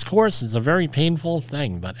run its course, it's a very painful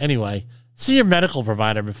thing. But anyway, see your medical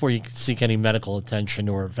provider before you seek any medical attention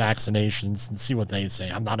or vaccinations and see what they say.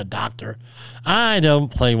 I'm not a doctor. I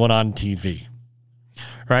don't play one on TV.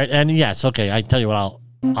 Right? And yes, okay, I tell you what,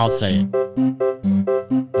 I'll say it.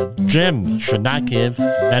 Jim should not give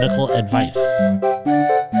medical advice.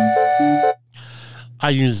 I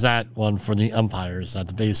use that one for the umpires at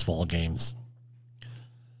the baseball games.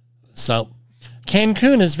 So,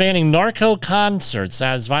 Cancun is banning narco concerts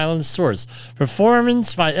as violence soars.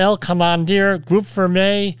 Performance by El Commandeer, Group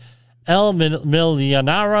Firme, El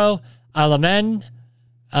Millonaro, Alamen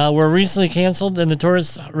were recently canceled in the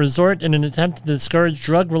tourist resort in an attempt to discourage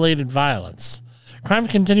drug-related violence. Crime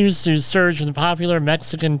continues to surge in the popular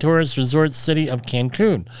Mexican tourist resort city of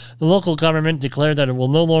Cancun. The local government declared that it will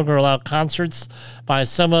no longer allow concerts by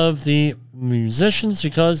some of the musicians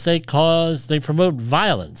because they promote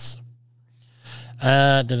violence.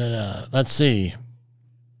 Let's see.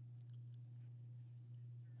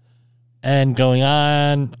 And going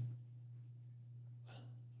on.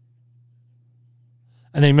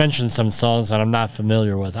 And they mentioned some songs that I'm not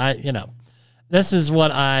familiar with. This is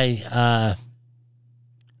what I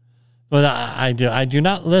do. I do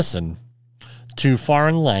not listen to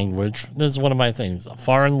foreign language. This is one of my things.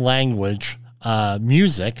 Foreign language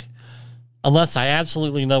music, unless I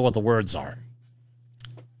absolutely know what the words are.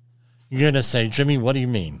 You're going to say, Jimmy, what do you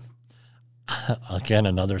mean? Again,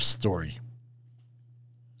 another story.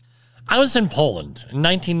 I was in Poland in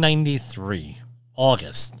 1993,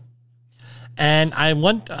 August. And I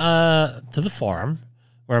went to the farm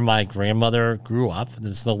where my grandmother grew up.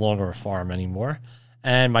 There's no longer a farm anymore.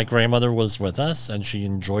 And my grandmother was with us, and she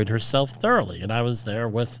enjoyed herself thoroughly. And I was there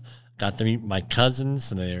got to meet my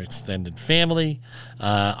cousins and their extended family.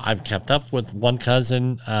 I've kept up with one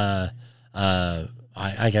cousin.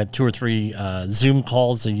 I got 2 or 3 Zoom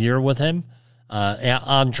calls a year with him,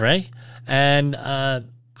 Andre, and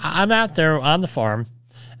I'm out there on the farm,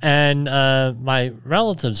 and my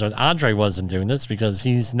relatives Andre wasn't doing this because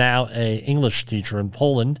he's now an English teacher in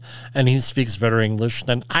Poland, and he speaks better English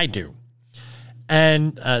than I do.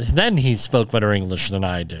 And then he spoke better English than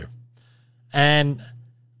I do. And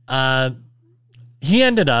he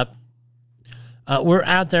ended up, we're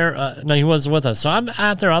out there, no, he wasn't with us, so I'm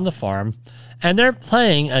out there on the farm, and they're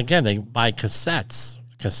playing, again, they buy cassette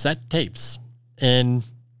tapes in,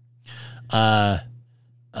 they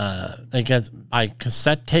buy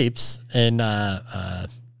cassette tapes in,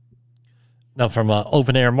 from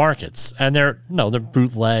open air markets. And they're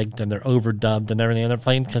bootlegged and they're overdubbed and everything, and they're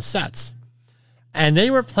playing cassettes. And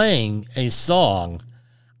they were playing a song.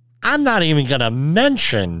 I'm not even going to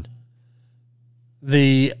mention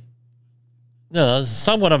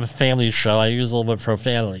somewhat of a family show. I use a little bit of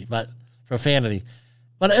profanity, but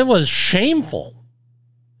it was shameful.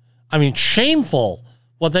 I mean, shameful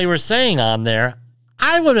what they were saying on there.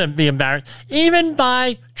 I wouldn't be embarrassed. Even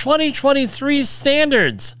by 2023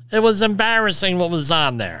 standards, it was embarrassing what was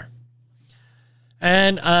on there.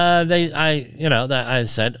 And I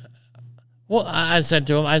said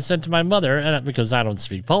to my mother, and because I don't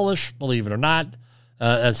speak Polish, believe it or not,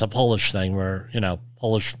 it's a Polish thing where,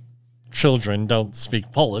 Polish children don't speak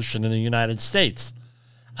Polish in the United States.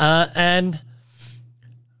 And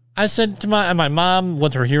I said to my mom,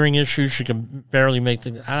 with her hearing issues, she can barely make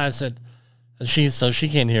and I said, she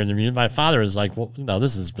can't hear the music. My father is like, well,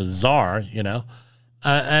 this is bizarre,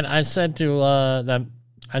 and I said to them,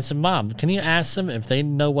 I said, Mom, can you ask them if they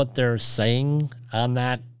know what they're saying on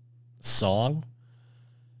that song?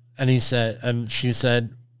 And she said,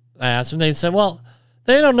 I asked them, they said, well,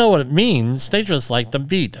 they don't know what it means. They just like the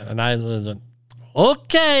beat. And I said,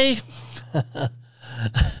 okay.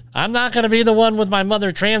 I'm not going to be the one with my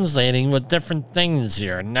mother translating with different things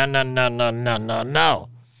here. No.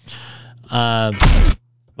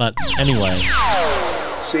 But anyway.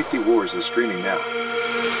 Safety Wars is streaming now.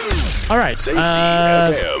 All right.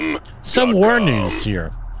 Some war news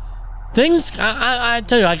here. Things, I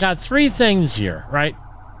tell you, I got 3 things here, right?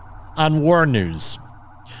 On war news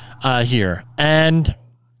here. And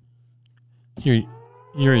here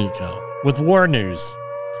you go. With war news.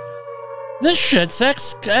 This shit's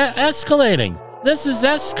escalating. This is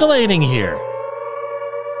escalating here.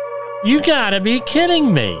 You gotta be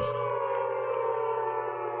kidding me.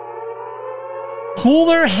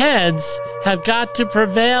 Cooler heads have got to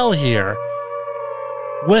prevail here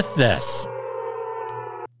with this.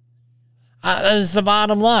 That is the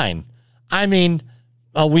bottom line. I mean,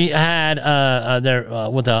 we had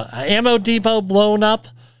with the ammo depot blown up.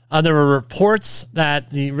 There were reports that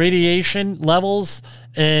the radiation levels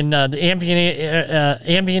in the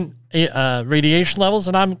ambient radiation levels,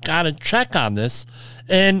 and I'm gotta check on this,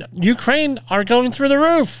 in Ukraine are going through the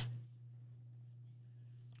roof.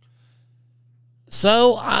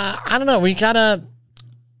 So I don't know.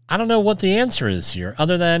 I don't know what the answer is here,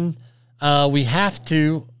 other than we have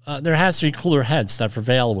to. There has to be cooler heads that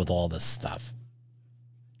prevail with all this stuff.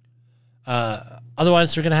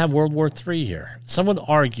 Otherwise, they're going to have World War III here. Some would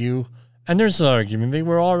argue, and there's an argument, maybe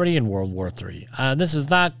we're already in World War III. This is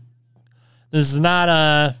not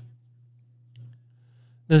I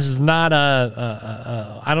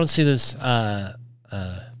don't see this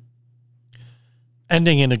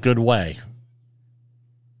ending in a good way.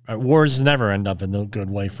 Wars never end up in a good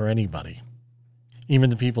way for anybody, even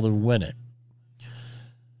the people who win it.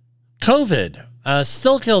 COVID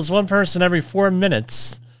still kills 1 person every 4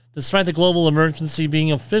 minutes, despite the global emergency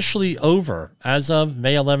being officially over as of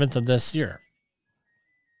May 11th of this year.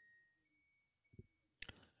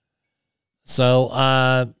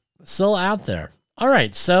 So, still out there. All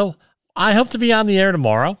right, so I hope to be on the air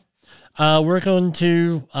tomorrow. We're going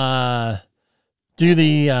to do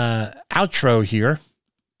the outro here.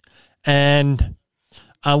 And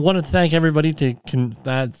I want to thank everybody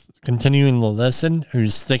that's continuing to listen,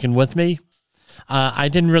 who's sticking with me. I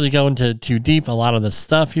didn't really go into too deep a lot of the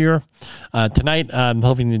stuff here. Tonight, I'm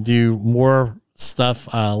hoping to do more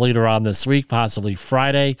stuff later on this week, possibly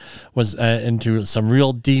Friday, was into some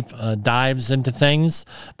real deep dives into things.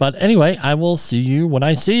 But anyway, I will see you when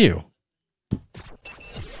I see you.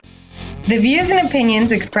 The views and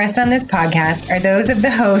opinions expressed on this podcast are those of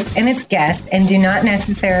the host and its guest and do not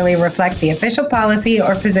necessarily reflect the official policy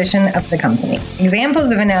or position of the company.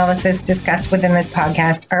 Examples of analysis discussed within this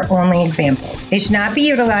podcast are only examples. They should not be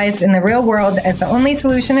utilized in the real world as the only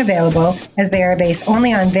solution available, as they are based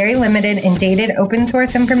only on very limited and dated open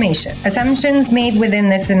source information. Assumptions made within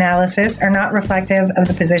this analysis are not reflective of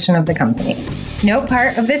the position of the company. No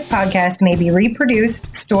part of this podcast may be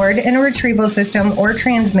reproduced, stored in a retrieval system, or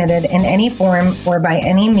transmitted in any form or by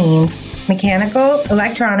any means, mechanical,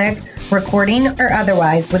 electronic, recording, or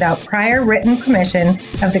otherwise, without prior written permission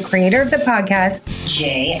of the creator of the podcast,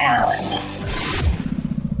 Jay Allen.